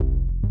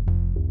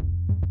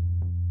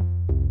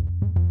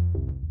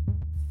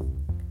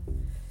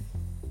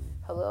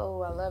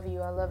Hello, I love you,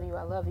 I love you,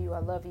 I love you, I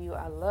love you,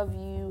 I love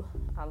you,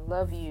 I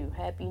love you.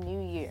 Happy New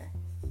Year.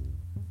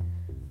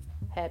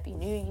 Happy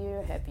New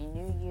Year, Happy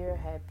New Year,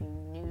 Happy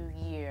New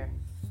Year.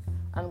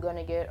 I'm going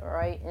to get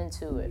right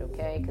into it,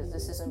 okay? Because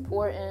this is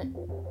important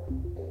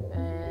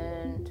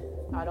and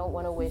I don't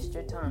want to waste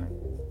your time.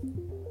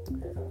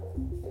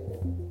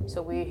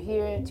 So we're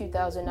here in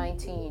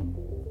 2019.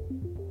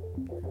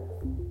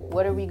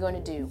 What are we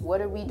going to do?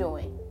 What are we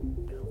doing?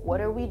 What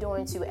are we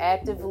doing to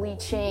actively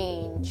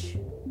change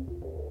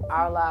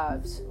our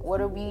lives?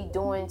 What are we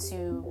doing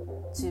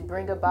to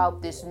bring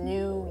about this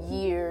new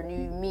year,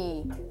 new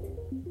me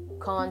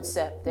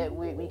concept that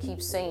we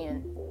keep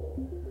saying?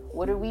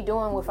 What are we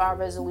doing with our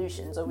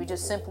resolutions? Are we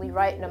just simply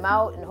writing them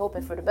out and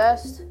hoping for the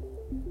best?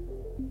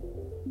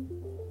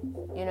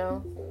 You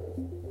know?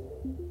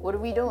 What are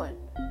we doing?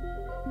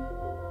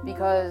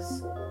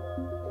 Because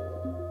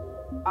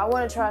I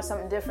want to try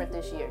something different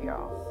this year,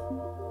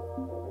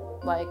 y'all.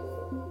 Like,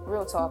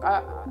 real talk.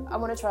 I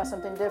want to try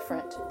something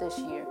different this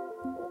year.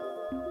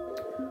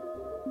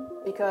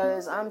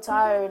 Because I'm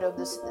tired of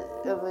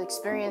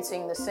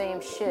experiencing the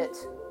same shit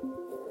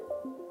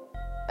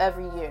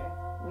every year.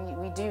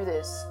 We do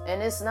this.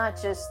 And it's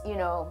not just,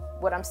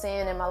 what I'm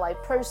saying in my life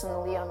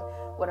personally.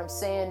 What I'm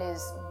saying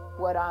is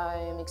what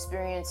I'm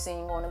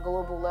experiencing on a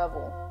global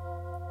level.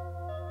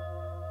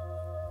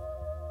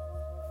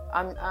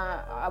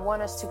 I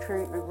want us to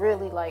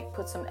really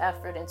put some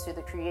effort into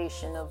the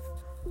creation of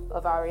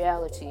our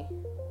reality.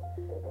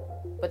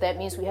 But that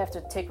means we have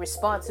to take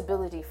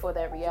responsibility for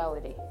that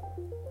reality.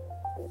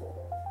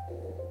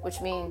 Which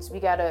means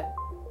we gotta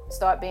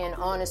start being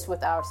honest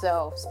with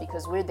ourselves,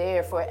 because we're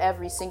there for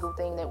every single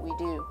thing that we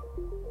do.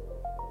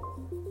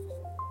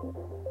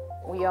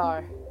 We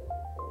are.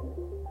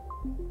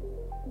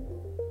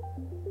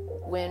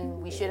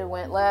 When we should have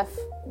went left,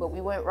 but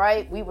we went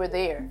right, we were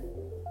there.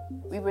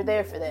 We were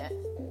there for that.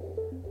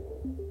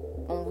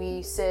 When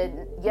we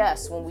said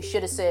yes, when we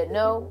should have said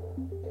no,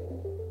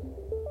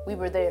 we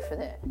were there for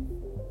that.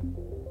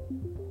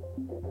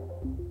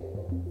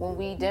 When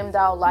we dimmed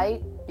our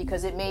light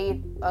because it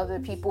made other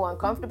people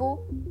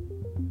uncomfortable,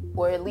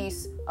 or at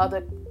least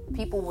other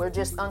people were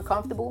just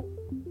uncomfortable,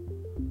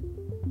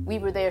 we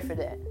were there for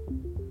that.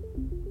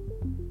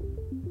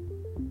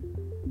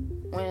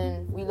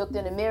 When we looked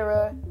in the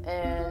mirror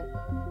and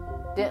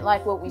didn't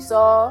like what we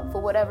saw for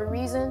whatever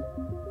reason,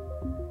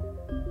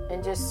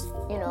 and just,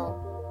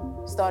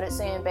 started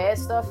saying bad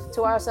stuff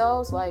to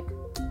ourselves, like,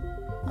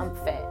 I'm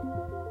fat,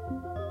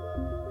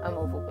 I'm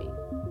overweight,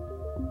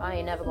 I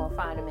ain't never gonna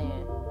find a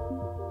man,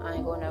 I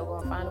ain't never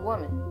gonna find a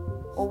woman,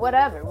 or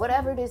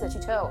whatever it is that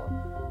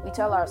we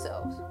tell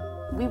ourselves.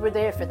 We were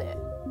there for that.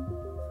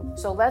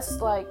 So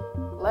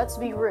let's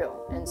be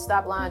real and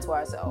stop lying to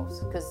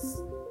ourselves,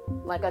 because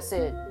like I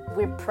said,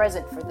 we're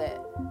present for that.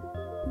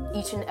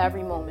 Each and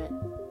every moment,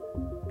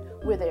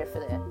 we're there for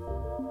that.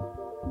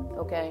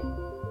 Okay?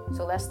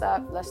 So let's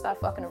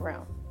stop fucking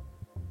around.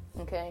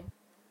 Okay?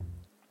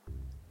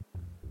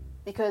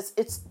 Because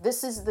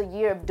this is the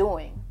year of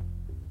doing.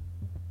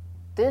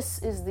 This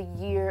is the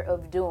year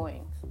of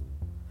doing.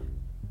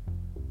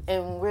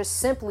 And we're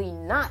simply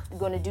not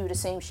going to do the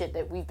same shit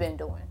that we've been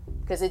doing,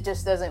 because it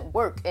just doesn't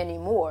work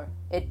anymore.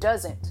 It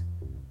doesn't.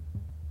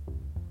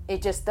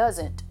 It just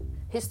doesn't.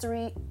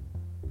 History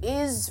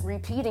is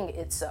repeating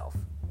itself.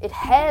 It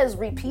has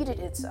repeated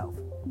itself.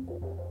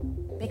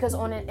 Because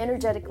on an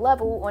energetic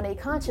level, on a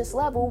conscious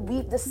level,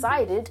 we've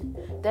decided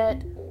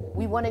that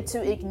we wanted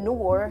to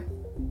ignore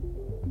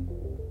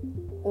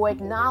or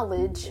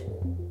acknowledge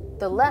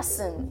the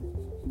lesson.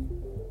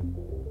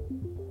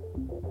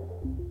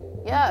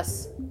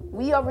 Yes,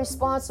 we are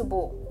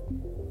responsible.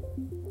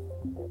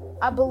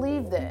 I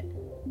believe that.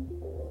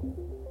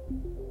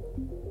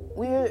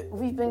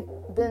 We've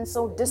been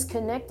so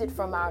disconnected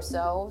from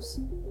ourselves,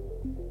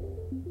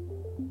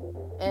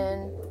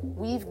 and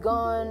we've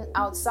gone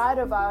outside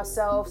of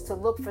ourselves to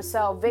look for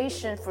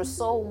salvation for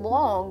so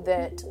long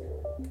that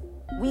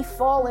we've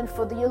fallen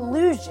for the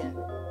illusion.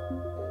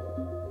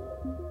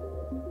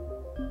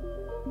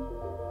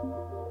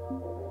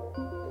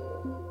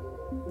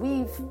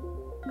 We've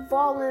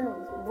fallen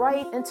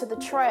right into the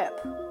trap,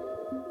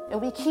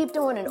 and we keep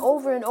doing it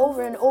over and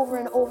over and over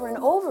and over and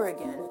over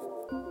again.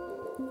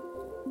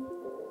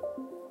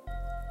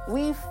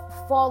 We've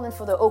fallen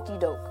for the okie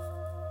doke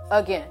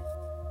again.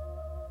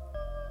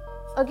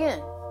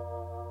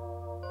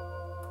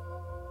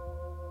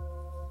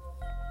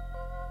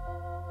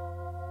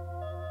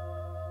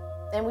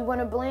 And we want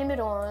to blame it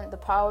on the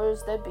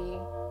powers that be,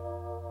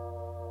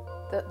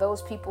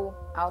 those people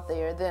out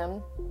there,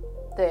 them,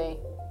 they.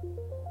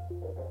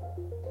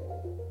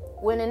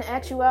 When in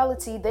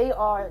actuality, they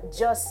are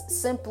just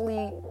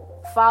simply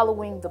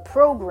following the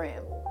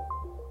program.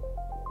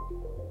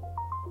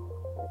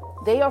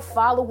 They are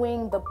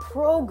following the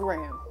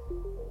program.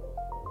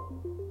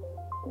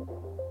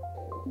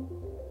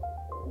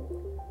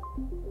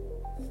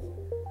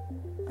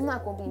 I'm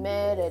not going to be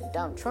mad at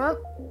Donald Trump.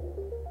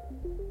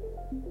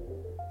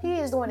 He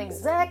is doing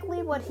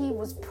exactly what he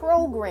was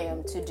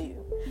programmed to do.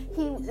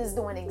 He is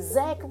doing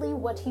exactly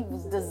what he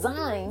was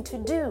designed to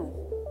do.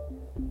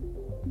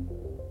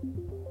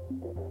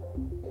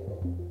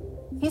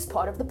 He's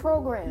part of the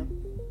program.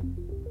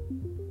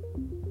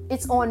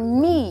 It's on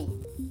me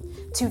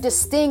to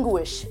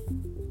distinguish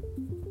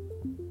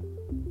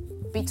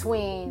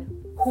between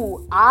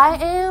who I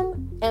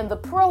am and the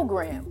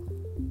program.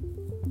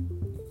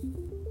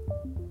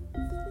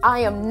 I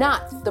am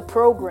not the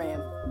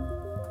program.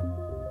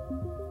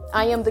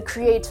 I am the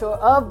creator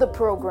of the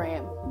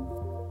program.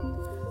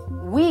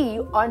 We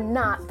are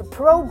not the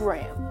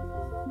program.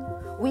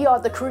 We are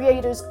the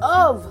creators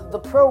of the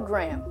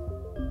program.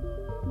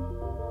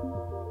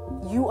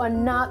 You are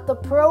not the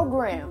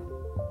program.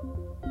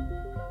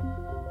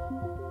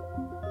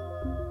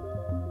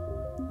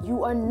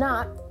 You are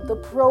not the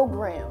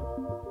program.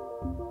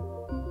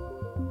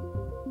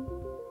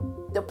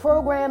 The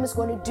program is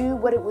going to do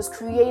what it was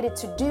created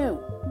to do.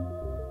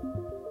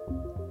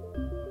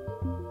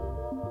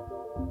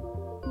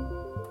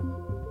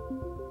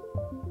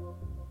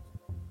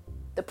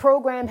 The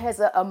program has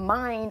a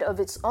mind of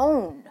its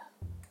own.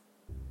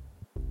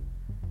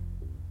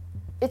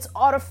 It's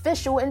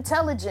artificial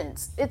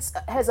intelligence. It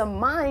has a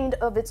mind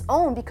of its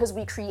own because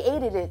we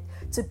created it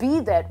to be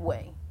that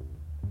way.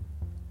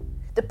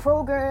 The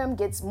program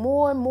gets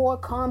more and more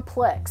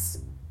complex.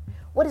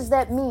 What does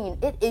that mean?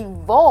 It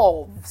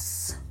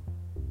evolves.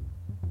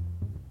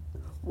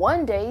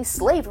 One day,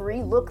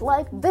 slavery looked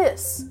like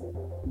this.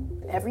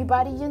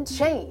 Everybody in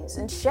chains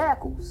and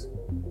shackles.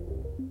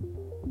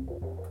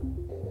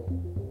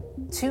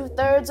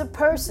 2/3 a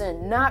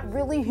person, not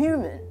really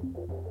human.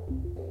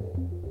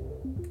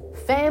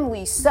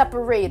 Families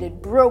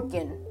separated,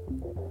 broken.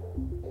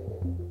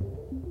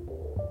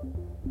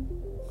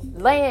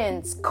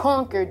 Lands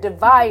conquered,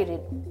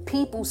 divided.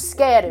 People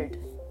scattered.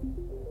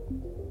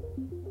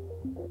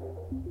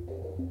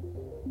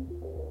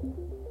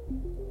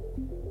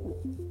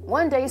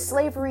 One day,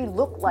 slavery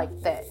looked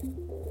like that.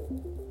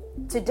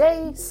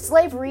 Today,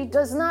 slavery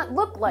does not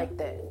look like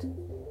that.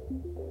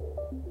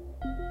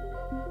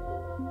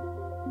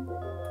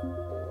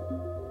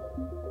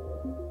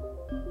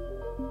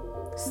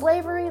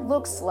 Slavery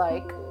looks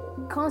like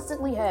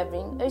constantly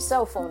having a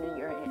cell phone in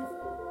your hand.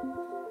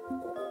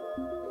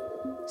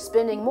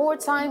 Spending more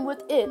time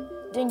with it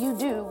than you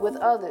do with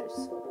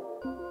others.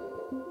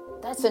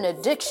 That's an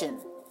addiction.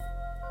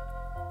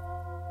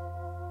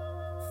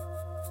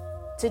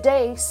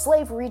 Today,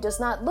 slavery does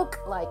not look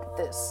like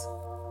this.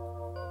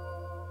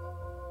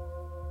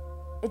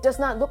 It does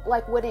not look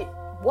like what it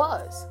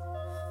was.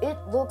 It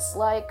looks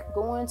like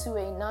going to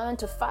a 9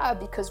 to 5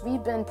 because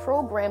we've been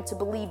programmed to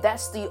believe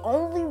that's the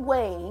only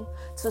way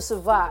to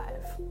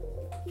survive.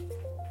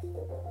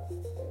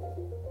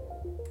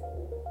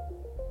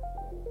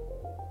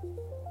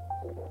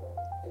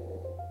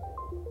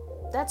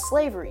 That's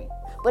slavery,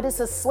 but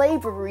it's a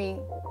slavery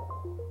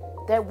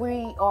that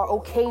we are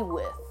okay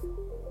with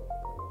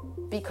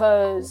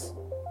because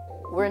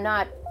we're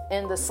not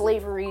in the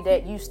slavery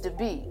that used to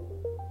be.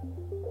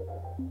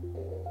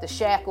 The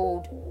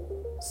shackled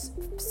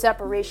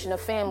separation of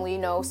family,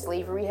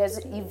 slavery has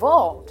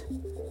evolved.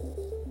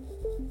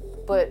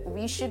 But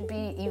we should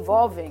be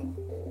evolving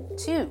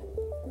too.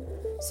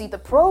 See, the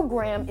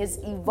program is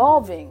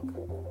evolving.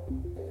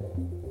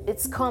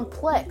 It's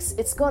complex.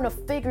 It's gonna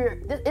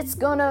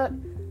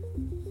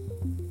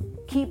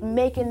keep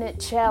making it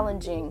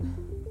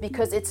challenging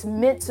because it's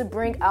meant to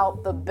bring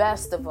out the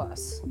best of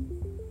us.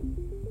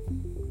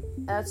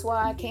 That's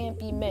why I can't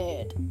be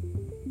mad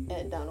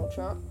at Donald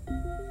Trump.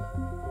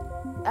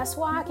 That's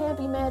why I can't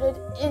be mad at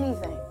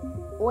anything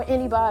or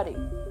anybody.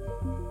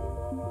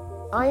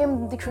 I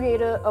am the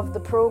creator of the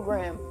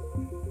program.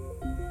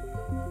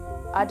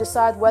 I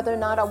decide whether or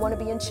not I want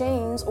to be in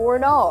chains or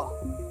not.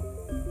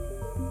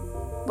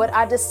 But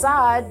I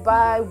decide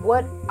by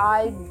what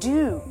I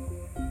do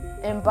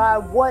and by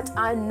what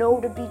I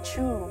know to be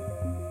true.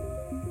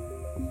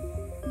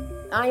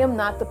 I am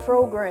not the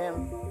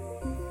program.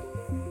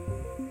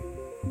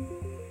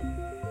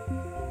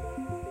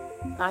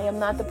 I am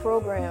not the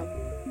program.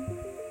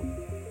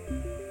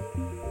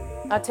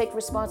 I take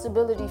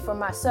responsibility for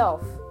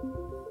myself.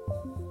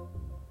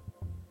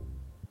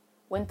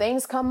 When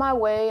things come my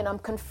way and I'm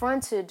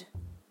confronted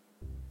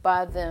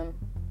by them,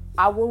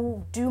 I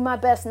will do my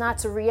best not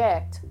to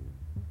react.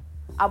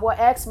 I will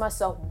ask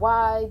myself,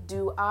 why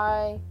do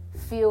I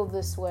feel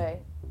this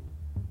way?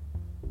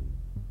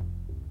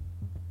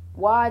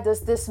 Why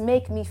does this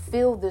make me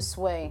feel this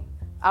way?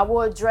 I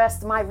will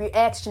address my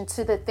reaction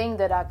to the thing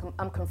that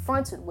I'm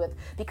confronted with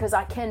because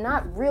I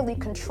cannot really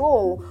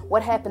control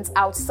what happens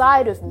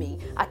outside of me.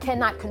 I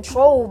cannot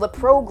control the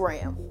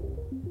program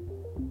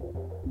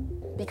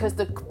because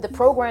the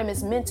program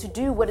is meant to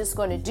do what it's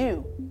going to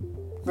do,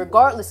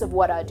 regardless of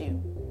what I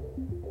do.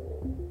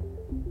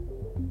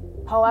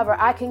 However,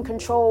 I can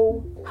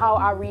control how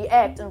I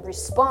react and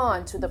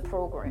respond to the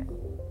program.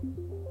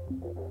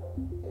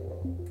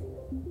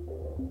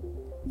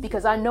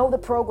 Because I know the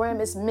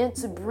program is meant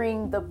to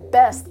bring the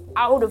best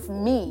out of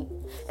me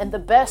And the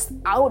best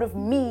out of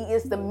me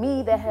is the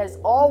me that has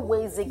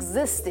always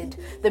existed,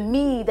 the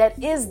me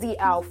that is the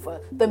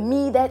Alpha, the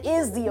me that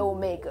is the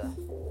Omega,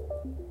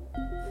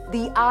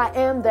 the I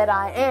am that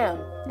I am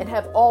and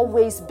have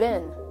always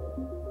been.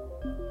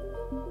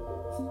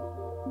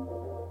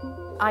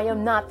 I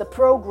am not the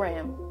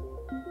program.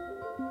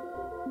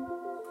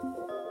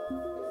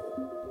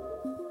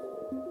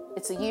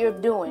 It's a year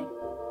of doing.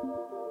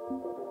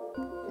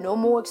 No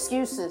more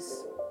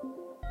excuses.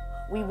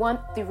 We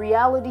want the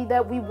reality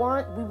that we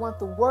want. We want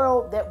the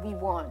world that we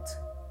want.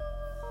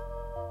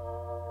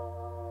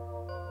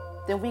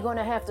 Then we're going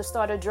to have to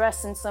start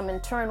addressing some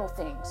internal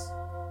things.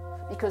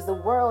 Because the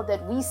world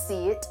that we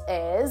see it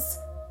as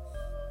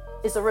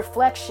is a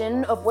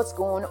reflection of what's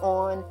going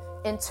on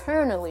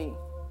internally.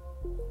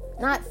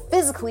 Not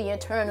physically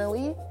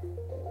internally,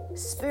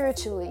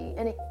 spiritually,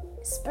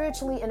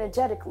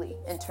 energetically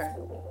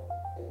internally.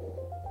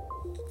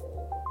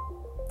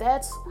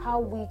 That's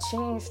how we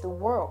change the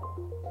world.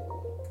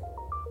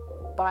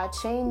 By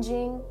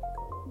changing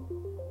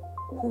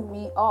who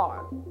we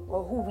are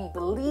or who we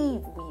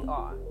believe we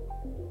are.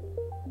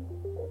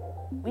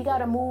 We got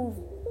to move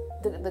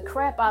the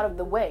crap out of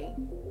the way.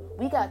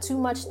 We got too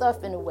much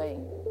stuff in the way.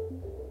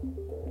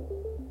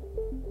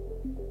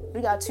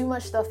 We got too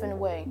much stuff in the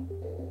way.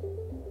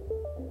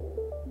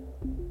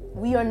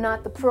 We are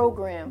not the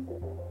program.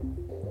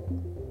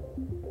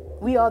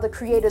 We are the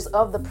creators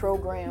of the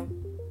program.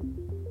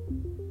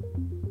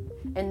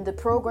 And the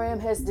program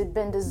has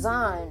been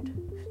designed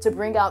to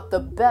bring out the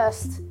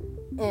best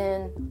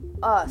in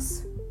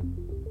us.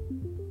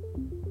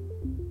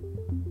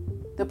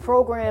 The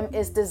program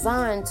is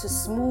designed to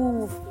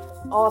smooth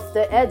off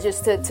the edges,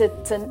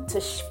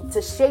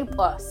 to shape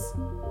us,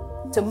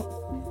 to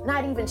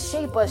not even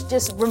shape us,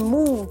 just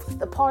remove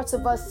the parts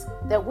of us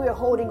that we're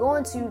holding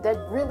on to that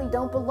really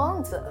don't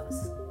belong to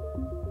us.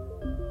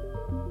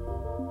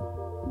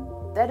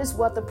 That is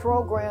what the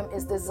program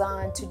is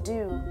designed to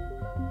do.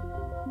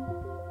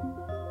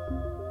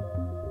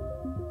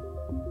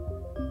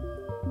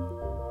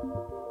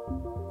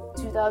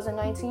 In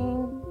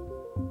 2019,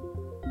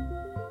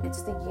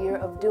 it's the year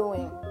of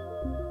doing.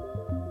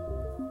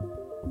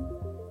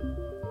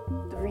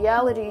 The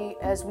reality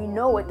as we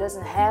know it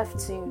doesn't have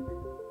to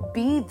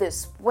be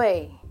this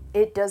way.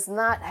 It does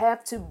not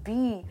have to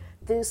be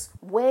this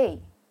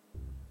way.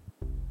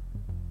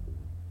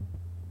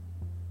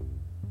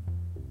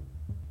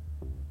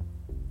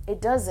 It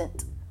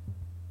doesn't.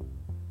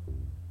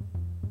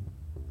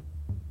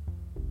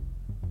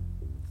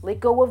 Let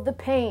go of the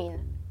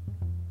pain.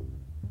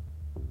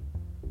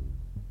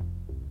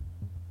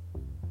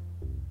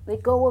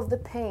 Let go of the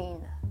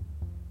pain.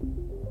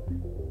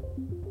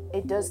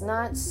 It does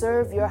not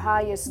serve your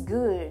highest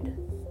good.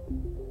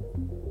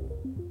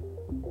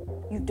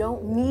 You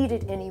don't need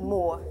it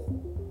anymore.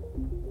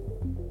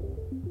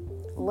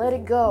 Let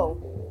it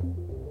go.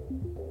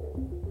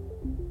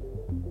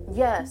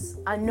 Yes,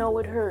 I know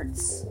it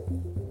hurts.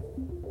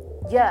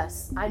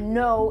 Yes, I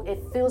know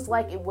it feels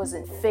like it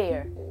wasn't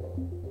fair.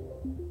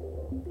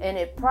 And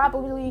it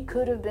probably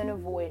could have been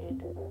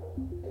avoided.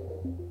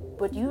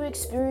 But you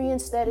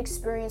experienced that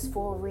experience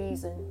for a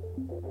reason.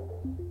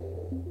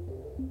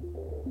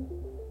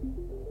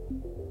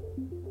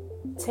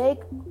 Take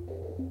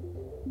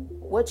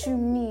what you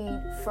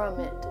need from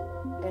it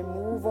and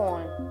move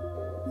on.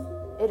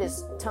 It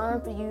is time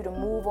for you to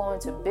move on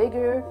to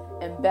bigger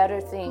and better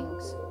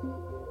things.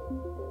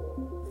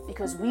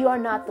 Because we are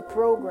not the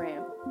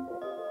program.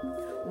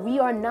 We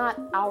are not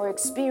our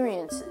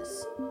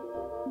experiences.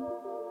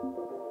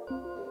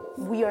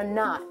 We are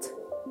not.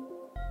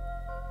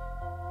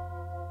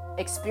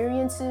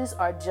 Experiences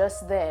are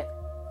just that,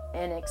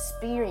 an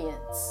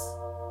experience.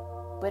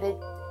 But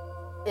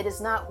it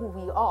is not who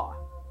we are.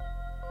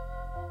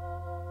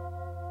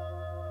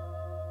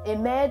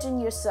 Imagine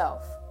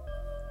yourself,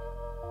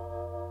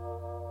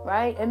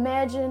 right?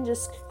 Imagine,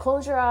 just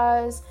close your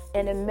eyes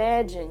and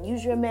imagine,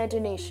 use your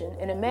imagination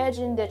and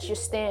imagine that you're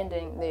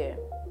standing there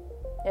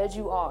as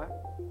you are.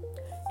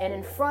 And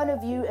in front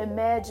of you,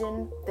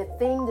 imagine the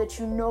thing that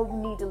you know you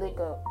need to let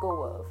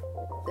go of.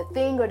 The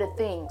thing or the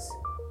things,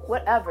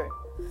 whatever.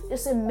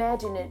 Just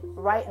imagine it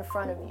right in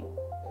front of you.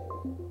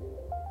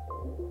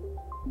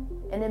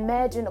 And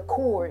imagine a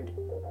cord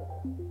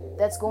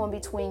that's going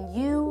between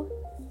you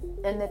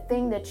and the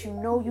thing that you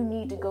know you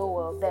need to go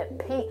of, that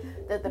pain,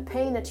 the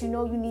pain that you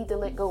know you need to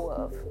let go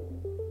of,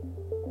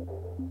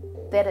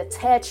 that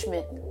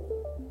attachment,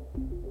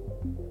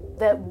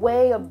 that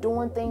way of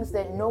doing things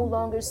that no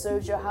longer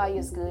serves your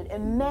highest good.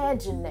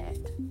 Imagine that.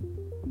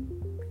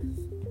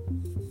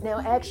 Now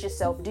ask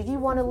yourself, do you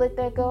want to let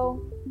that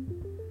go?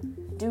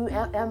 Do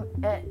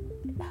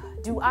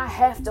I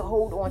have to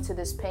hold on to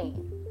this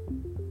pain?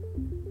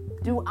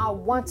 Do I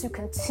want to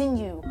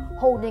continue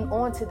holding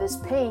on to this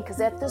pain?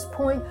 Because at this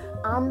point,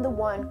 I'm the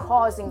one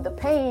causing the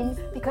pain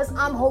because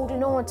I'm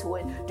holding on to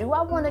it. Do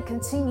I want to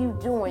continue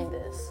doing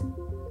this?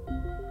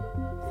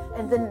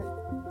 And then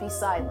be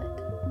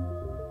silent.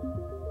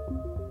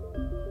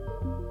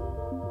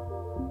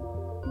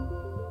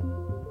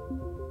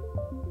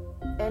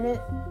 And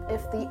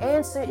if the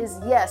answer is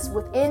yes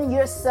within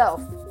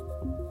yourself,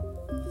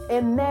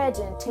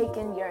 imagine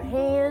taking your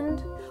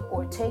hand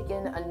or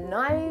taking a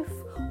knife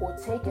or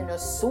taking a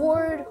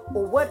sword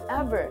or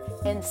whatever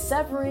and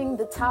severing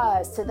the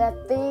ties to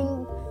that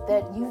thing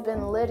that you've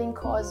been letting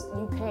cause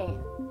you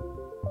pain.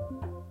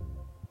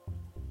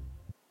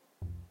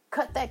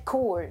 Cut that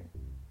cord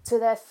to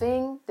that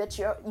thing that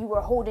you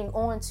were holding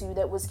on to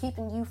that was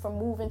keeping you from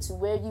moving to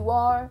where you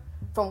are,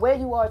 from where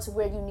you are to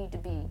where you need to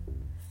be.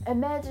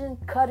 Imagine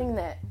cutting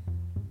that.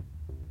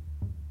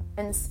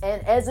 And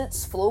as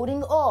it's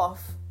floating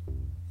off,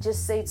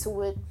 just say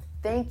to it,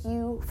 thank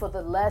you for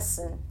the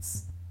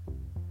lessons.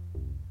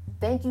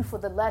 Thank you for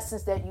the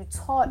lessons that you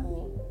taught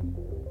me.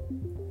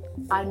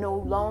 I no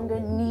longer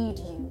need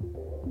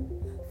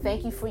you.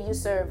 Thank you for your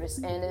service.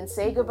 And then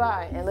say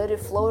goodbye and let it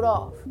float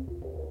off.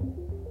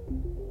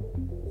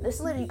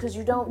 It's literally because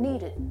you don't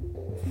need it.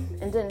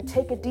 And then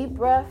take a deep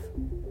breath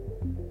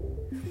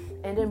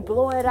and then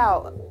blow it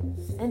out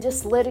and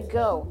just let it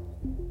go.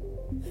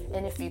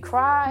 And if you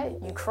cry,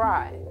 you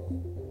cry.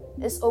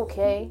 It's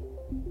okay.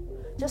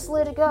 Just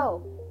let it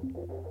go.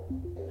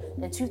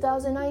 In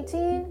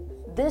 2019,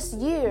 this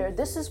year,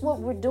 this is what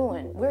we're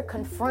doing. We're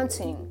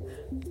confronting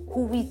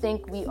who we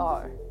think we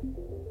are.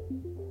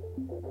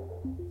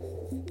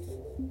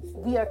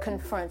 We are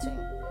confronting.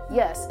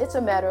 Yes, it's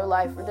a matter of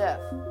life or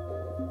death.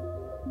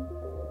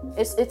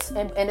 It's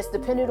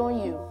dependent on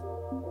you.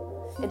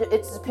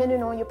 It's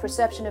dependent on your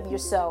perception of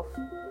yourself.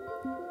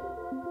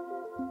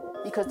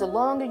 Because the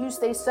longer you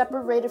stay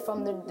separated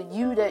from the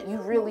you that you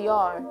really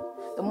are,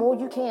 the more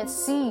you can't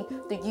see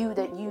the you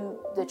that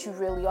you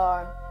really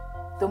are,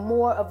 the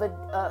more of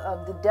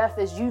the death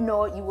as you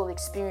know it you will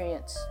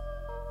experience.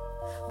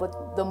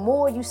 But the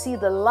more you see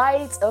the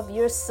light of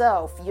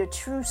yourself, your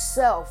true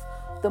self,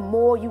 the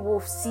more you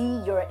will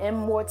see your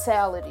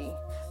immortality.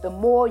 The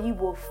more you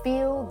will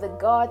feel the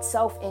God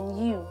self in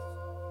you.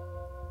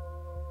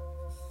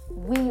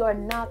 We are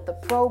not the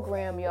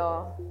program,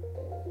 y'all.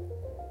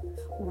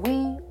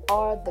 We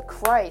are the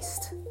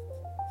Christ.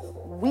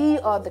 We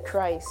are the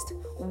Christ.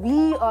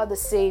 We are the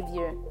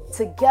Savior.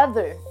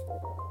 Together.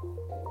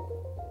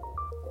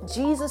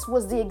 Jesus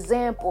was the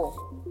example.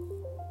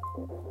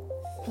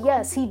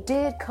 Yes, he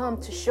did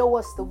come to show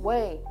us the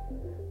way.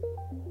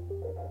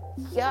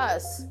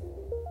 Yes.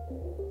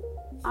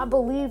 I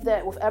believe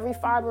that with every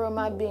fiber of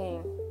my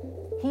being.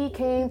 He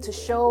came to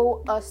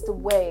show us the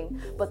way,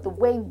 but the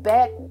way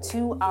back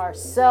to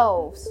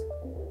ourselves,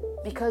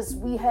 because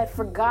we had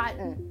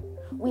forgotten.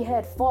 We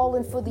had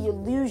fallen for the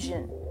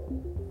illusion.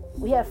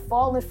 We had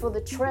fallen for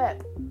the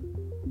trap.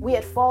 We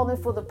had fallen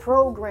for the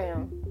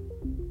program.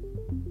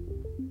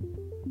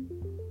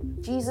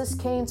 Jesus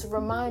came to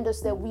remind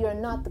us that we are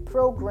not the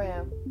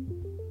program.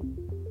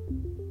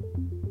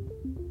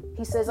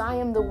 He says, I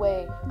am the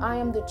way, I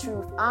am the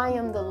truth, I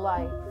am the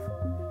life.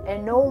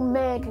 And no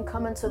man can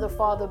come into the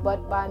Father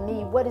but by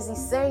me. What is he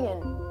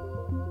saying?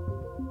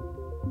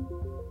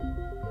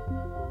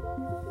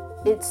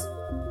 It's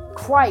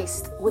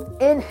Christ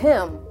within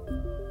him.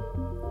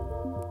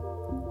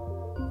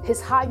 His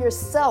higher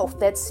self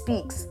that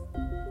speaks.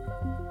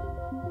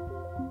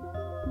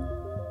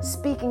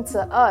 Speaking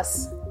to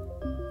us.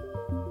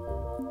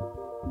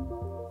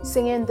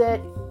 Saying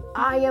that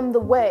I am the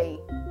way.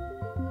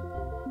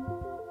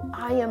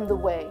 I am the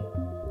way.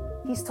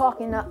 He's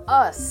talking to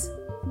us.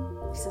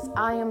 He says,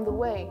 I am the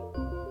way.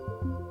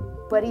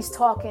 But he's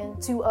talking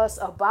to us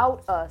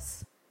about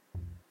us.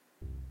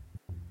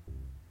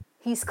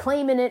 He's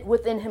claiming it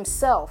within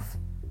himself.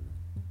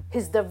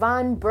 His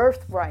divine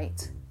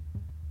birthright.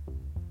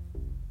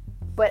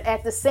 But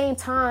at the same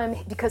time,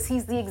 because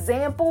he's the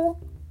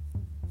example,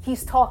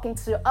 he's talking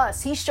to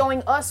us. He's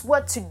showing us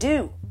what to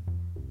do.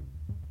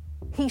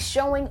 He's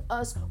showing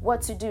us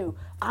what to do.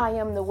 I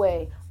am the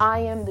way. I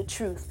am the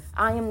truth.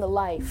 I am the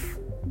life.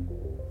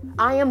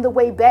 I am the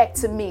way back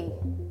to me.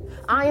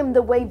 I am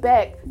the way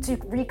back to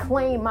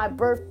reclaim my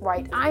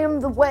birthright. I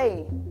am the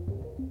way.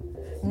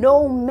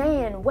 No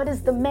man. What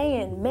is the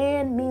man?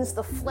 Man means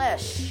the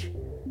flesh.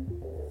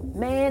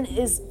 Man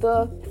is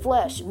the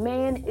flesh.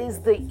 Man is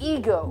the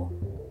ego.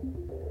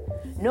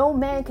 No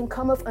man can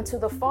come up unto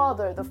the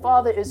Father. The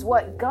Father is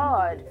what?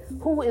 God.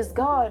 Who is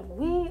God?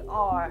 We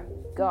are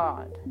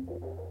God.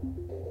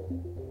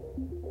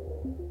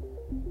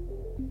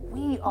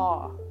 We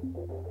are.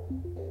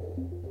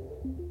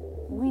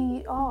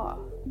 We are.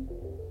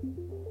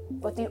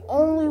 But the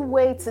only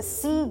way to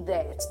see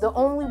that, the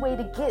only way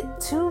to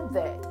get to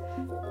that,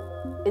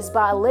 is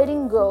by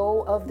letting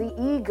go of the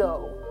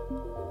ego.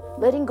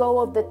 Letting go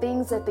of the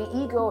things that the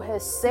ego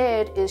has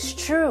said is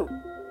true.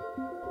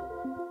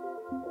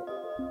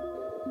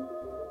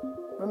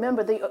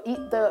 Remember,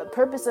 the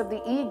purpose of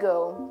the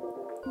ego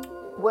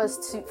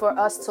was for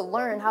us to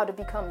learn how to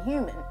become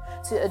human,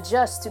 to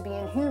adjust to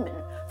being human,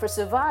 for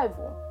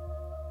survival.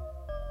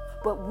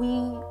 But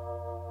we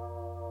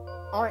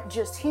aren't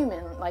just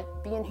human. Like,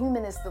 being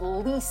human is the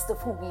least of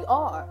who we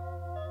are.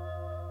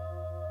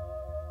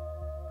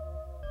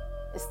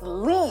 It's the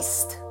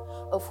least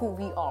of who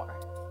we are.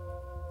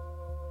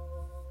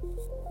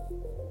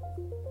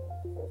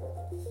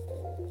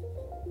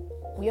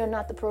 We are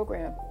not the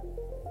program.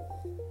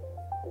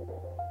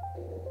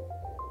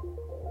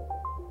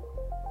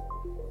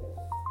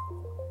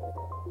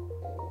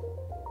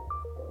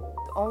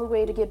 The only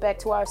way to get back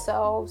to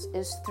ourselves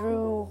is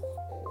through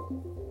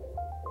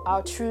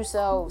our true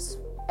selves,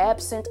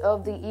 absent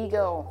of the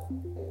ego.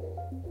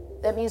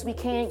 That means we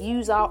can't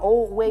use our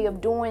old way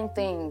of doing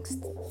things.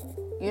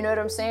 You know what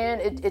I'm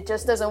saying? It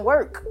just doesn't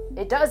work.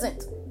 It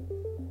doesn't.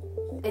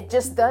 It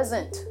just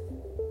doesn't.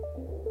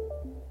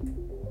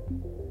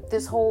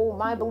 This whole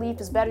my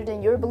belief is better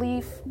than your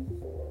belief.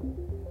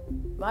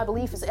 My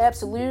belief is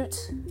absolute.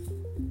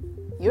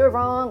 You're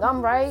wrong,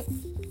 I'm right.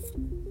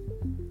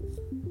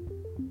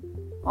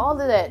 All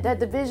of that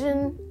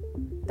division,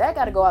 that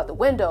got to go out the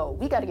window.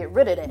 We got to get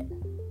rid of that.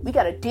 We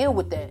got to deal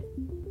with that.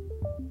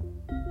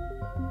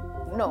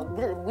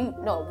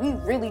 We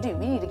really do.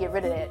 We need to get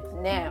rid of that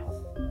now.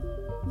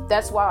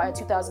 That's why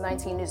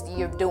 2019 is the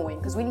year of doing,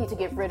 because we need to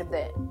get rid of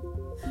that.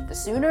 The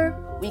sooner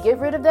we get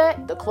rid of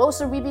that, the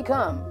closer we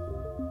become.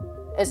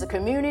 As a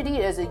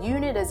community, as a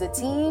unit, as a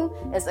team,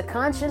 as a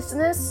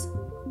consciousness.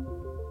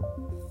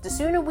 The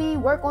sooner we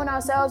work on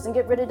ourselves and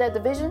get rid of that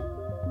division,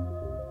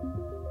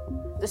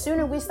 the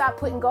sooner we stop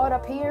putting God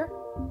up here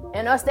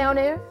and us down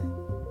there,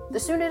 the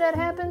sooner that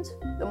happens,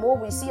 the more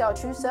we see our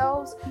true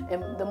selves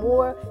and the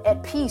more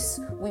at peace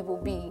we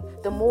will be,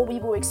 the more we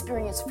will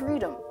experience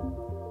freedom.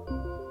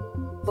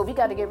 But we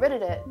got to get rid of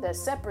that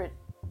separate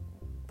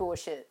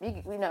bullshit.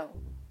 We know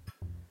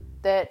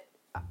that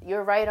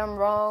you're right, I'm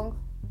wrong.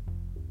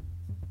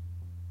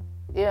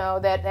 You know,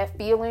 that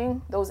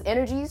feeling, those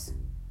energies,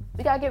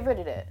 we got to get rid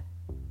of that.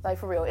 Like,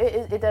 for real,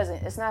 it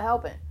doesn't, it's not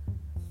helping.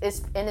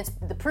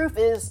 The proof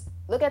is,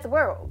 look at the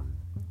world.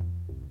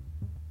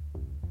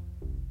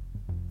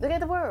 Look at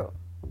the world.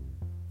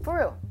 For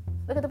real.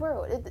 Look at the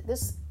world.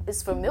 This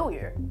is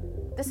familiar.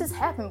 This has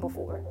happened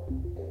before.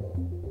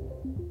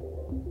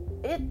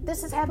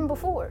 This has happened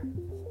before.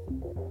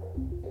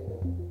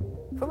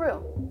 For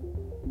real.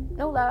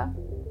 No lie.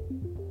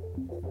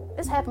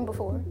 It's happened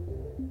before.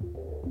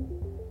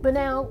 But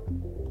now,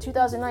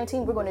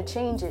 2019, we're going to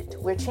change it.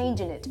 We're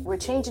changing it. We're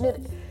changing it.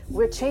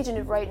 We're changing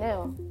it right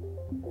now.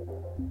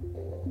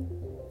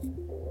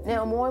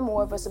 Now, more and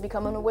more of us are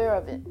becoming aware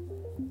of it.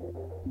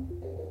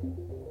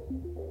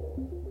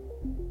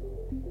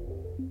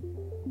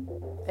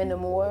 And the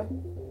more,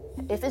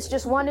 if it's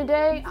just one a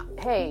day,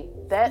 hey,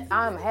 that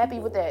I'm happy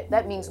with that.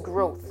 That means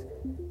growth.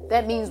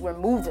 That means we're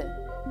moving.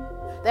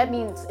 That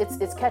means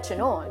it's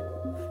catching on.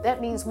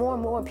 That means more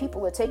and more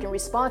people are taking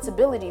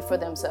responsibility for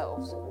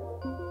themselves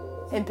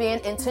and being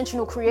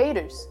intentional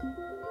creators.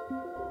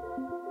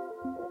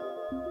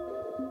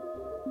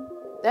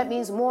 That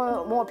means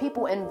more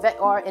people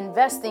are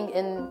investing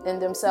in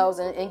themselves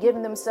and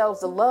giving themselves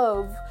the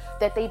love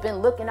that they've been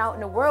looking out in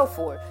the world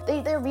for.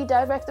 They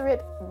redirected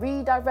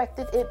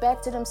it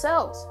back to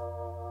themselves.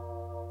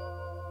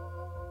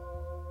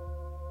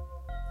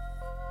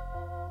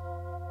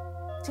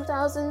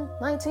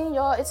 "2019,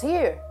 y'all, it's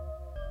here.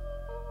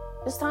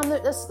 It's time to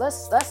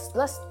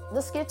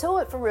let's get to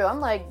it for real."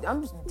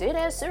 I'm dead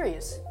ass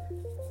serious.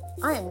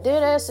 I am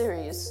dead ass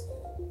serious.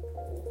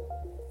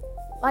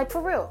 Like,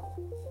 for real.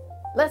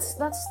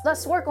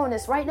 Let's work on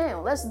this right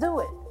now. Let's do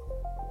it.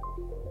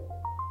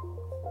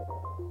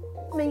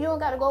 I mean, you don't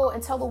gotta go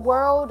and tell the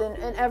world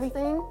and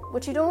everything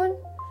what you're doing.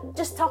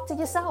 Just talk to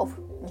yourself.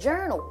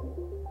 Journal.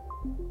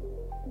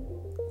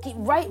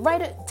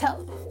 Write it.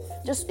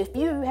 Just if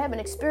you have an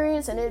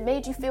experience and it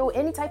made you feel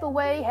any type of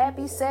way,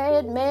 happy,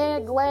 sad,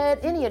 mad, glad,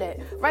 any of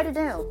that, write it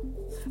down.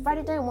 Write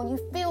it down when you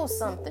feel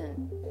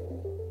something.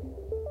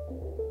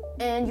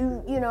 And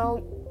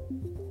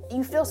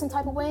you feel some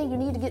type of way and you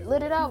need to get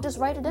lit it out, just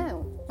write it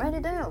down. Write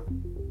it down.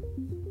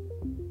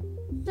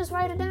 Just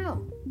write it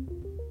down.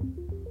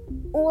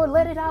 Or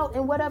let it out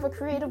in whatever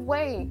creative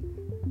way.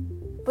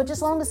 But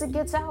just long as it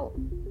gets out.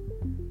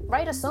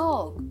 Write a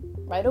song.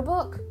 Write a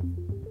book.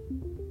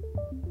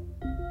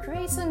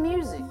 Create some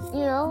music,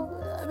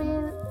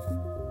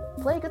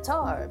 play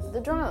guitar, the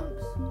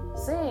drums,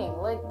 sing,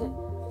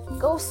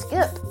 go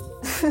skip.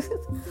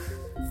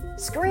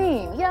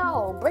 Scream,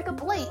 yell, break a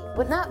plate,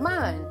 but not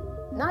mine.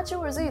 Not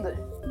yours either.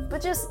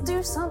 But just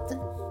do something.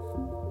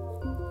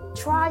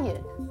 Try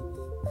it.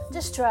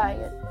 Just try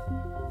it.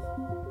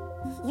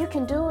 You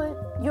can do it.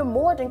 You're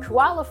more than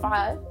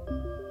qualified.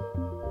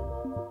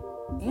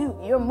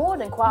 You're more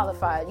than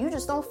qualified. You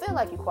just don't feel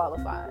like you're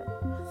qualified.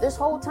 This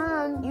whole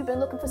time, you've been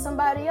looking for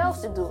somebody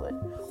else to do it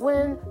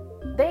when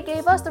they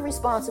gave us the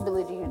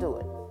responsibility to do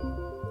it.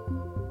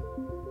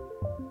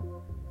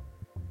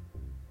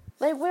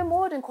 We're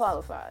more than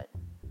qualified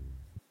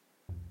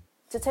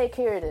to take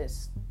care of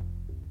this.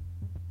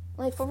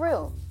 For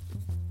real.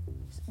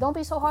 Don't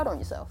be so hard on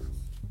yourself.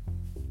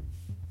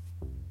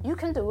 You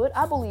can do it.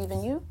 I believe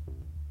in you.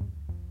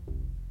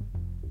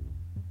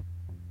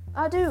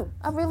 I do.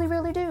 I really,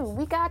 really do.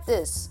 We got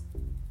this.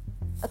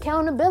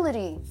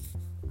 Accountability.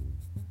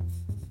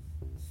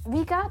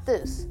 We got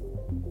this.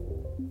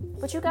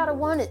 But you gotta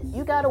want it.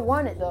 You gotta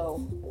want it, though.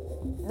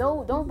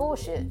 No, don't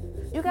bullshit.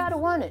 You gotta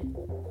want it.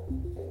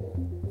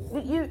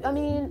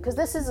 Because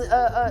this is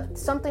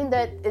something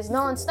that is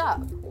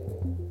nonstop.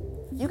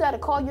 You got to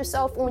call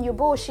yourself on your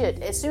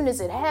bullshit as soon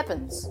as it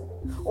happens,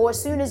 or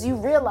as soon as you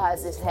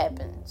realize it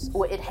happens,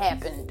 or it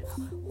happened.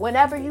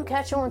 Whenever you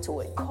catch on to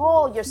it,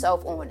 call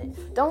yourself on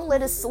it. Don't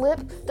let it slip.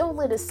 Don't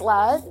let it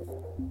slide.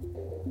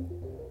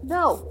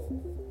 No.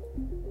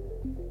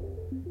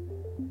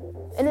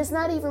 And it's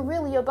not even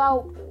really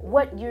about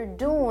what you're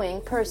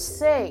doing per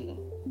se.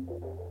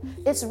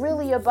 It's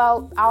really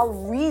about our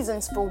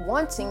reasons for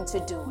wanting to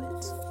do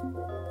it.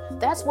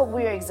 That's what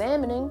we're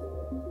examining.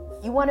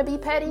 You want to be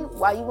petty?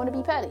 Why you want to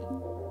be petty?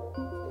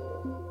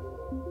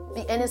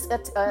 And it's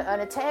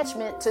an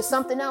attachment to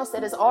something else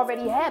that has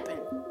already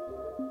happened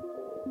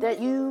that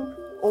you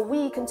or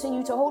we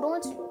continue to hold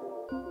on to.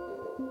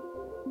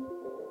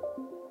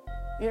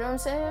 You know what I'm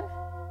saying?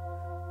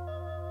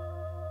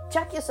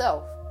 Check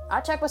yourself.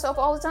 I check myself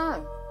all the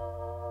time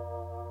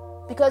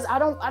because I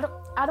don't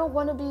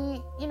want to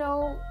be,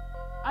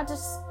 I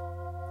just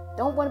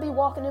don't want to be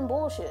walking in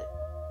bullshit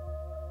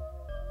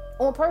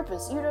on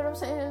purpose. You know what I'm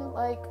saying?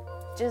 Like,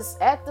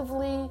 just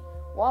actively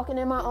walking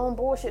in my own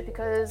bullshit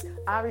because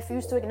I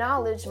refuse to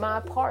acknowledge my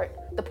part,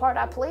 the part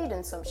I played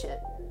in some shit.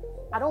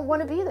 I don't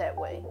want to be that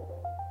way.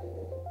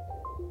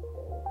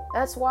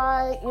 That's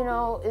why,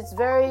 it's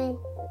very,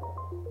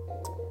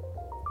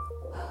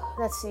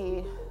 let's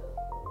see,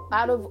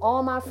 out of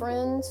all my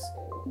friends,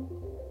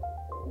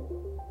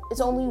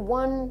 it's only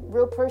one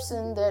real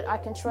person that I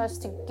can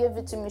trust to give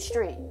it to me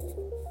straight.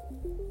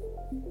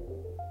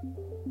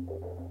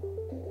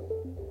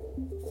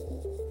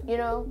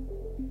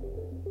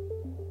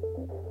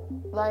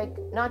 Like,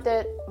 not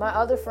that my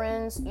other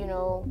friends,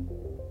 don't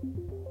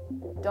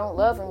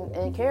love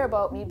and care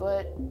about me,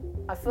 but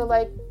I feel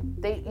like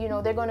they,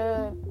 they're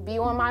gonna be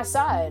on my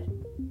side.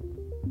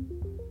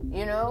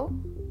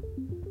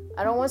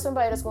 I don't want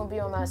somebody that's gonna be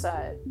on my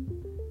side.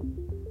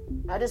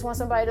 I just want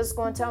somebody that's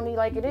gonna tell me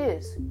like it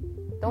is.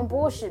 Don't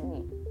bullshit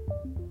me.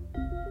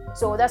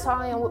 So that's how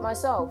I am with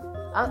myself.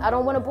 I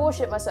don't want to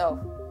bullshit myself.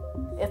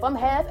 If I'm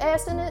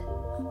half-assing it,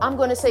 I'm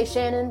gonna say,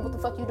 Shannon, what the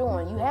fuck you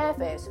doing? You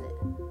half-assing it.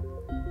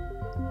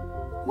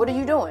 What are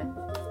you doing?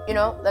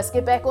 Let's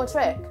get back on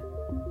track.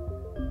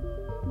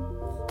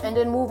 And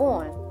then move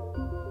on.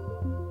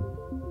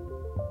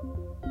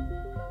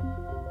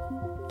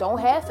 Don't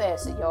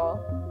half-ass it, y'all.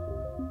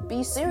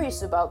 Be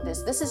serious about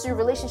this. This is your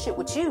relationship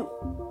with you.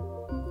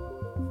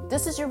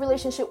 This is your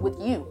relationship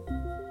with you.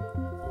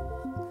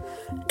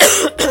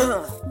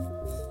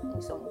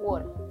 Need some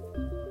water.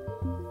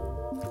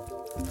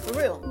 For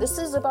real. This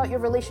is about your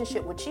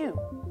relationship with you.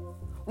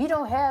 We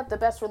don't have the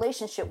best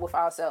relationship with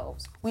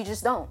ourselves. We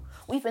just don't.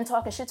 We've been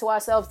talking shit to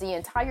ourselves the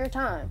entire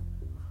time.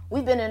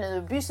 We've been in an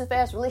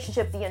abusive-ass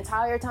relationship the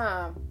entire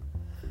time.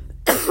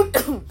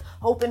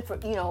 Hoping for,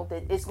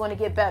 that it's going to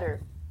get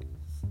better.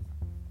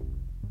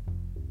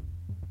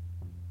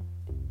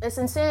 It's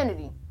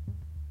insanity.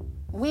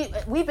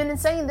 We've been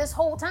insane this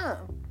whole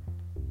time.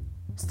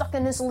 Stuck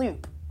in this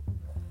loop.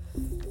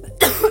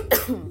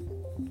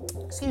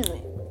 Excuse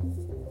me.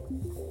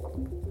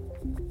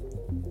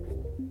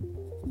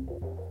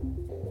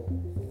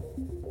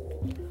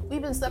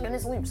 We've been stuck in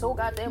this loop so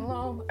goddamn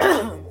long.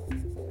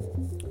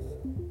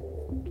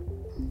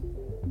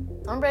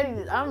 I'm ready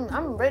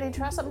to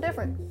try something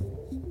different.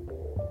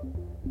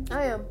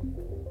 I am.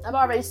 I've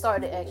already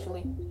started,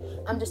 actually.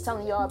 I'm just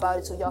telling y'all about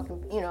it so y'all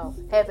can,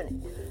 have it.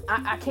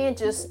 I can't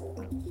just,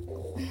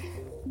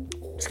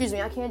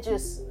 I can't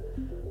just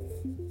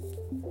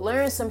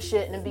learn some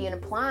shit and be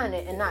applying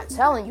it and not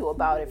telling you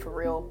about it for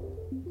real.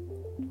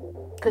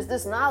 Because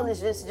this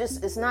knowledge is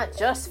it's not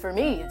just for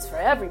me, it's for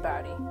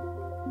everybody.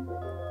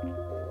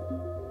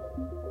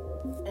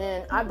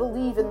 And I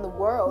believe in the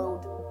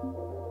world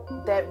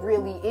that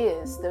really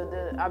is.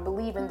 I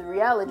believe in the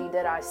reality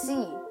that I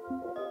see,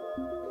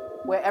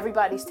 where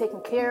everybody's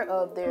taking care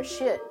of their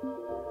shit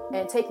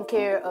and taking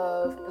care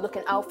of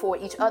looking out for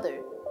each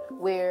other,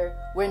 where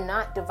we're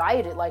not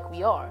divided like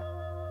we are.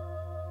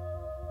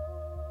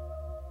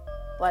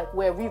 Like,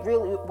 where we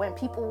really, when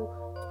people,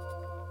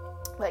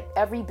 like,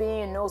 every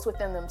being knows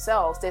within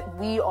themselves that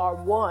we are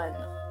one.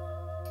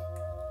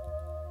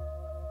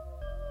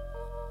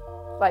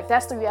 Like,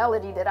 that's the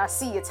reality that I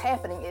see. It's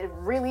happening. It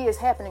really is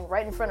happening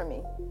right in front of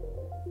me.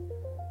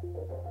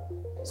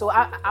 So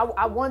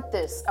I want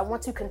this. I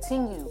want to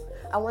continue.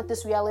 I want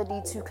this reality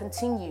to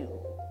continue.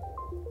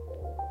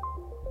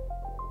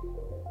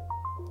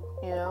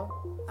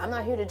 I'm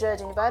not here to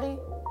judge anybody.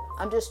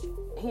 I'm just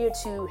here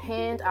to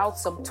hand out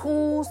some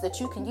tools that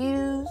you can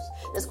use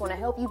that's going to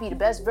help you be the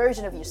best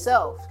version of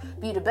yourself.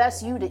 Be the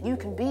best you that you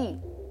can be.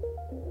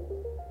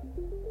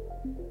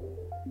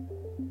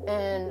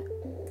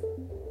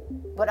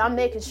 But I'm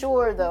making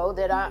sure, though,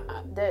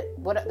 that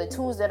what the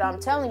tools that I'm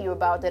telling you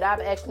about, that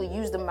I've actually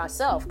used them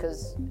myself.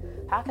 Because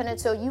how can I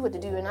tell you what to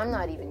do and I'm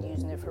not even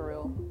using it for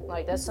real?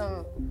 Like, that's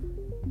some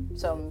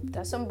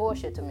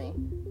bullshit to me.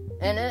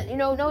 And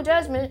no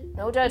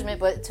judgment.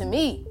 But to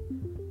me,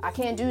 I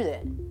can't do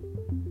that.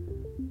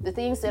 The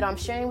things that I'm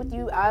sharing with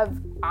you, I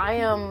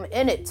am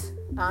in it.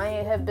 I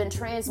have been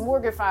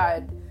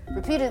transmogrified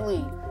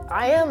repeatedly.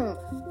 I am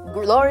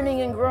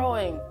learning and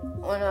growing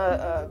on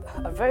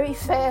a very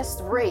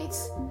fast rate,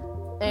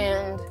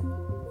 and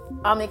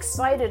I'm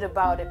excited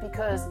about it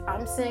because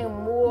I'm seeing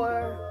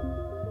more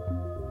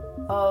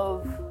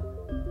of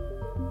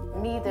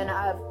me than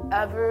I've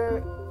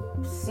ever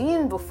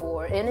seen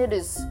before, and it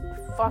is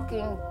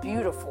fucking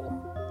beautiful.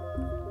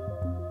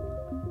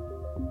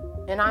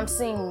 And I'm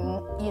seeing,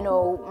 you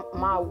know,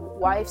 my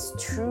wife's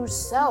true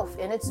self,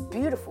 and it's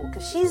beautiful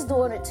because she's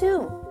doing it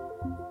too.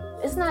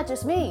 It's not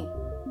just me.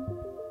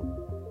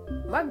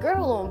 My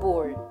girl on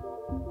board.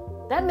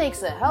 That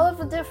makes a hell of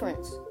a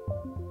difference.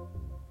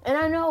 And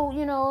I know,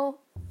 you know,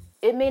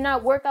 it may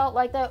not work out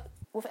like that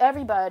with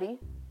everybody.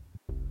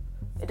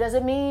 It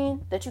doesn't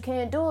mean that you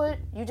can't do it.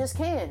 You just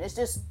can. It's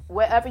just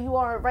wherever you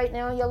are right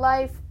now in your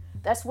life,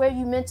 that's where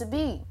you're meant to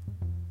be.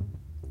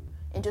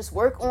 And just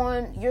work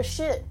on your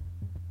shit.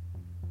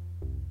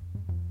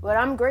 But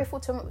I'm grateful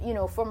to, you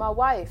know, for my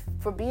wife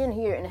for being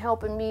here and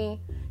helping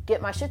me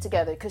get my shit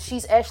together, because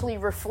she's actually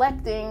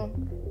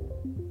reflecting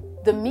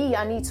the me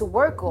I need to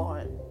work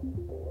on.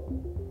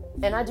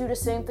 And I do the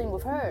same thing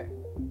with her.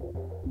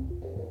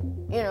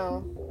 You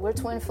know, we're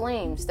twin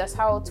flames. That's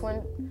how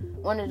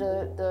one of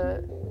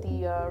the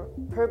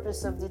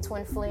purpose of the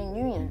twin flame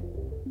union.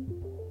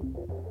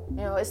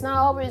 You know, it's not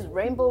always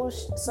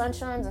rainbows,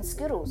 sunshines, and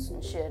Skittles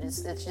and shit.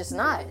 It's just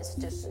not.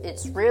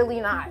 It's really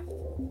not.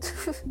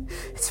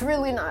 It's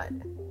really not.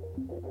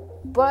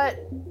 But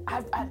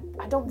I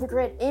don't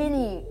regret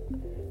any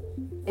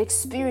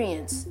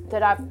experience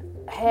that I've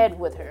had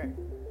with her.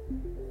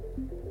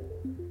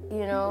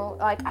 You know,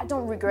 like, I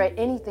don't regret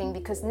anything,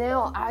 because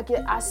now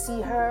I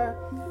see her.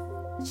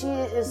 She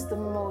is the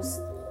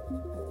most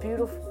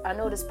beautiful. I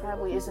know this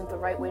probably isn't the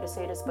right way to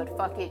say this, but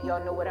fuck it,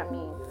 y'all know what I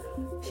mean.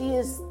 She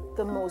is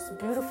the most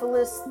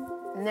beautifulest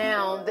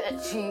now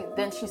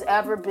than she's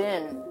ever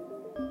been.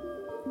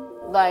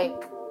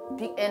 Like,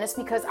 and it's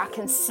because I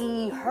can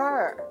see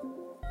her.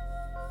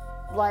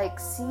 Like,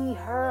 see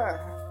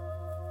her.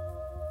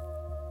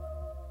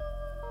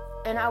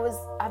 And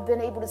I've been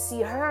able to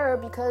see her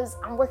because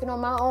I'm working on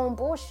my own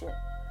bullshit.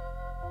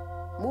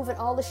 Moving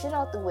all the shit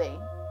out the way.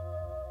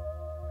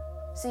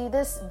 See,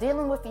 this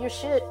dealing with your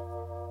shit,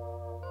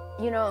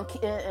 you know,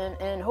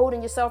 and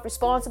holding yourself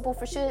responsible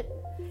for shit,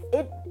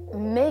 it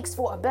makes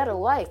for a better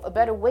life, a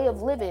better way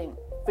of living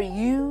for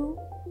you,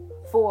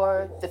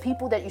 for the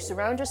people that you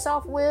surround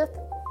yourself with,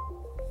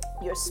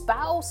 your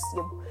spouse,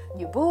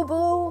 your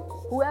boo-boo,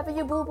 whoever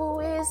your boo-boo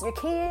is, your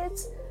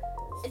kids.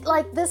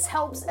 Like, this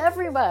helps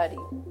everybody.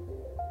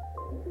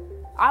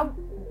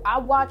 I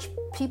watch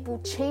people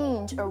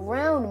change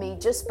around me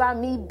just by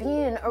me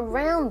being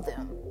around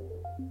them.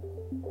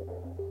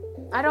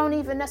 I don't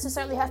even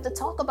necessarily have to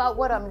talk about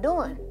what I'm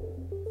doing.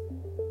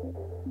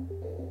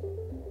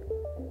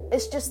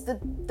 It's just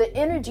the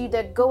energy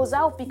that goes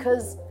out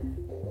because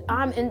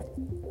I'm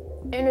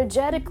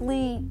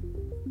energetically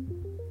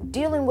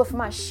dealing with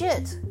my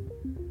shit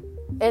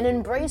and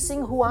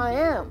embracing who I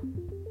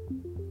am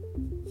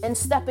and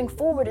stepping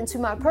forward into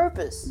my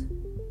purpose.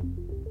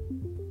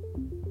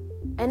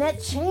 And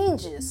that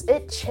changes.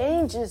 It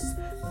changes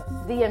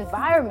the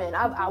environment.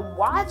 I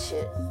watch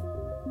it.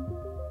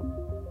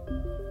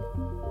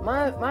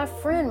 My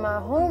friend, my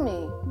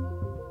homie,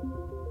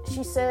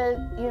 she said,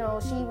 you know,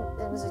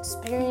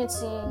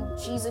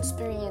 she's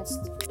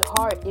experienced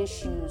heart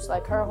issues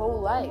like her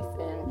whole life.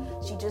 And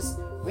she just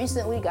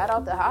recently got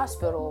out the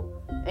hospital,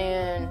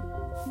 and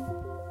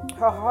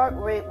her heart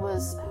rate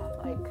was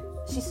like,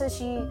 she said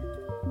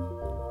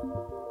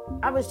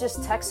I was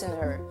just texting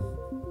her.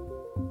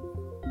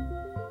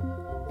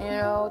 You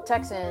know,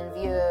 texting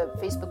via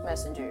Facebook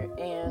Messenger,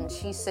 and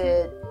she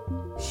said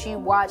she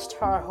watched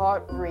her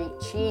heart rate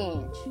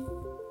change.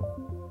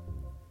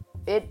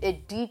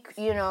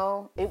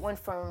 It went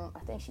from, I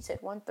think she said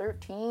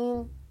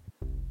 113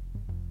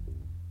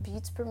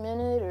 beats per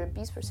minute or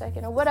beats per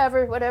second or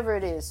whatever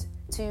it is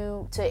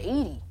to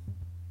 80.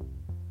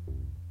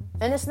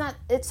 And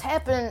it's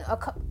happened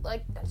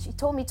like she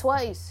told me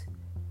twice.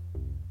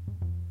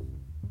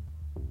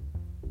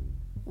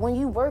 When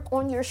you work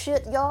on your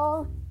shit,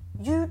 y'all,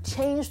 you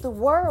change the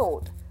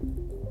world.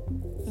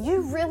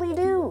 You really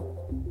do.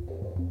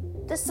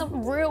 This is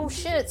some real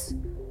shit.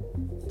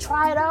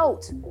 Try it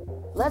out.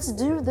 Let's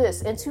do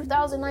this in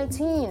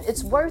 2019.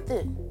 It's worth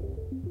it.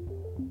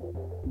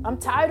 I'm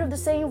tired of the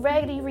same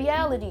raggedy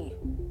reality.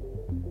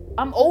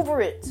 I'm over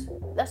it.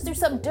 Let's do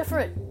something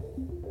different.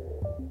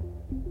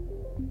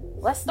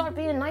 Let's start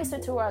being nicer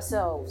to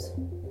ourselves.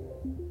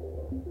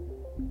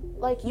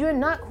 Like, you're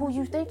not who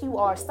you think you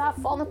are. Stop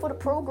falling for the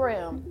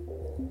program.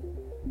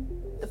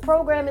 The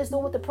program is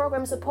doing what the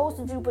program is supposed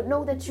to do, but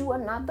know that you are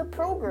not the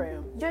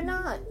program. You're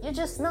not. You're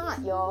just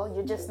not, y'all.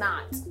 You're just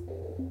not.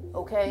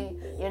 Okay?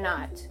 You're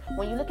not.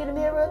 When you look in the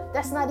mirror,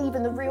 that's not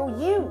even the real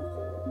you.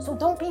 So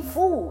don't be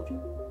fooled.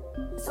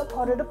 It's a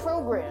part of the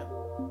program.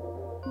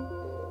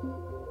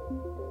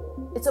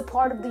 It's a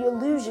part of the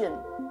illusion.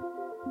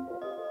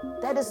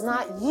 That is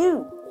not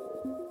you.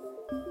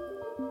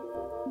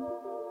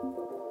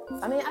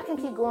 I mean, I can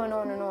keep going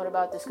on and on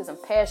about this because I'm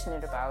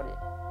passionate about it.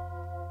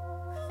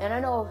 And I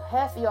know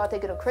half of y'all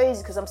thinking I'm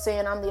crazy because I'm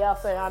saying I'm the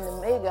Alpha and I'm the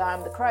Omega,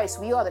 I'm the Christ.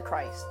 We are the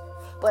Christ.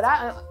 But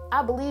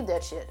I believe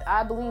that shit.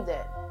 I believe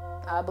that.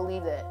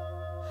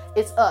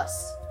 It's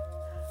us.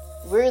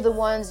 We're the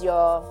ones,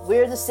 y'all.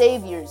 We're the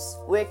saviors.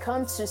 We're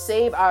come to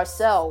save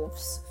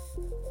ourselves.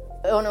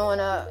 On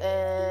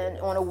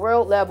a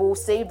world level,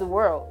 save the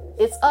world.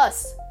 It's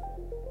us.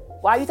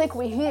 Why do you think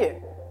we're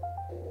here?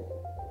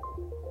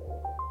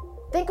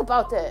 Think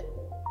about that.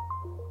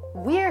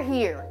 We're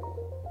here.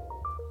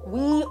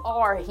 We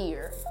are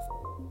here.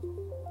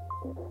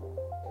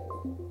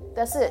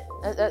 That's it.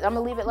 I'm going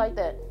to leave it like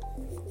that.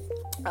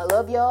 I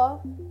love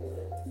y'all.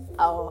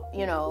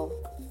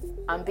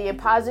 I'm being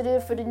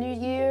positive for the new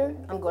year.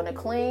 I'm going to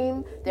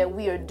claim that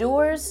we are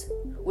doers.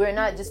 We're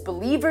not just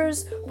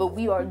believers, but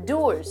we are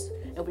doers.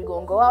 And we're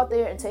going to go out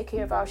there and take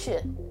care of our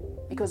shit.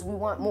 Because we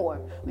want more.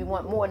 We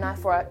want more, not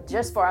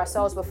just for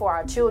ourselves, but for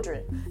our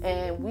children.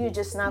 And we're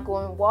just not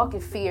going to walk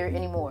in fear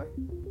anymore.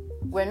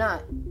 We're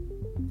not.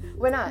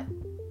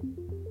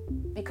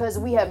 Because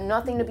we have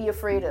nothing to be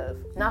afraid of.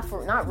 Not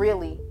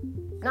really.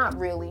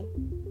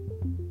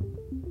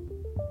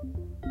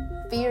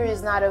 Fear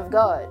is not of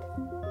God.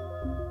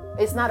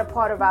 It's not a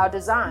part of our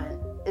design.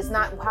 It's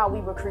not how we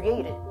were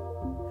created.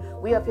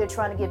 We up here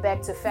trying to get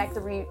back to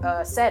factory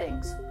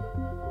settings.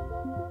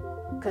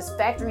 Because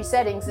factory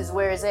settings is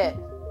where it's at.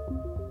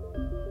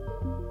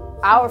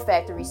 Our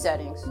factory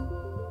settings.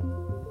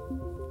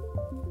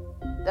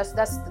 That's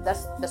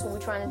what we're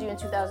trying to do in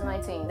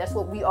 2019. That's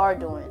what we are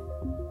doing.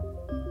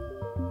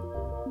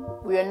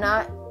 We are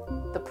not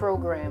the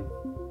program.